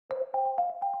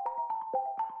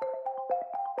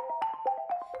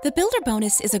The Builder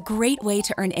Bonus is a great way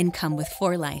to earn income with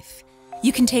 4Life.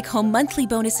 You can take home monthly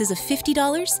bonuses of $50,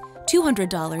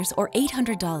 $200, or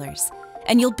 $800,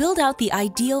 and you'll build out the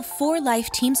ideal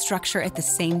 4Life team structure at the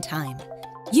same time.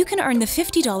 You can earn the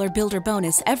 $50 Builder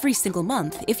Bonus every single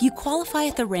month if you qualify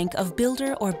at the rank of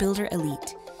Builder or Builder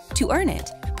Elite. To earn it,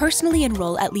 personally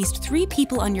enroll at least 3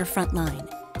 people on your front line,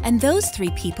 and those 3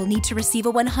 people need to receive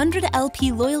a 100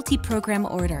 LP loyalty program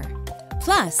order.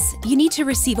 Plus, you need to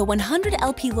receive a 100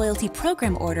 LP loyalty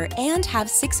program order and have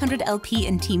 600 LP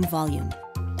in team volume.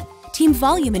 Team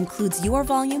volume includes your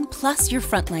volume plus your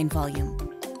frontline volume.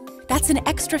 That's an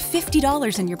extra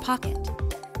 $50 in your pocket.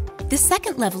 The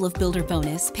second level of Builder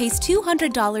Bonus pays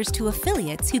 $200 to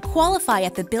affiliates who qualify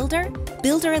at the Builder,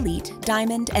 Builder Elite,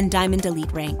 Diamond, and Diamond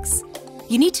Elite ranks.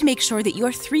 You need to make sure that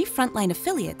your 3 frontline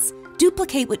affiliates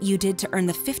duplicate what you did to earn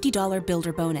the $50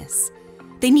 Builder Bonus.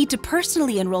 They need to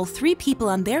personally enroll 3 people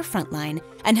on their frontline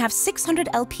and have 600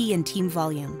 LP in team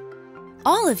volume.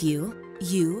 All of you,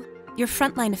 your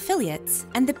frontline affiliates,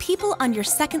 and the people on your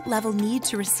second level need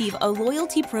to receive a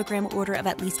loyalty program order of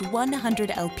at least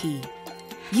 100 LP.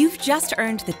 You've just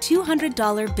earned the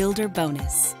 $200 Builder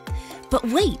Bonus. But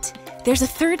wait, there's a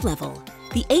third level.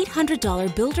 The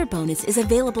 $800 Builder Bonus is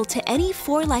available to any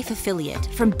 4Life affiliate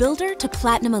from Builder to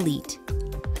Platinum Elite.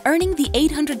 Earning the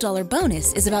 $800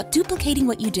 bonus is about duplicating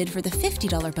what you did for the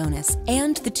 $50 bonus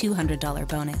and the $200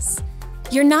 bonus.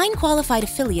 Your 9 qualified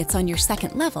affiliates on your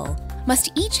second level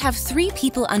must each have 3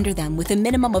 people under them with a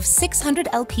minimum of 600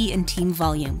 LP in team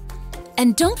volume.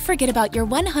 And don't forget about your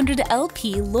 100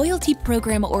 LP loyalty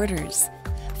program orders.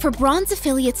 For bronze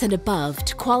affiliates and above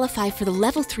to qualify for the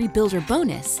level 3 Builder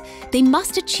Bonus, they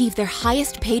must achieve their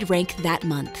highest paid rank that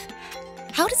month.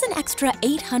 How does an extra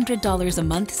 $800 a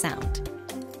month sound?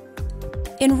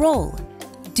 Enroll,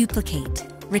 duplicate,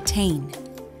 retain.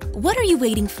 What are you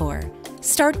waiting for?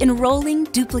 Start enrolling,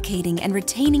 duplicating, and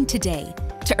retaining today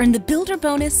to earn the Builder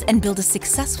Bonus and build a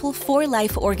successful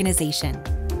 4Life organization.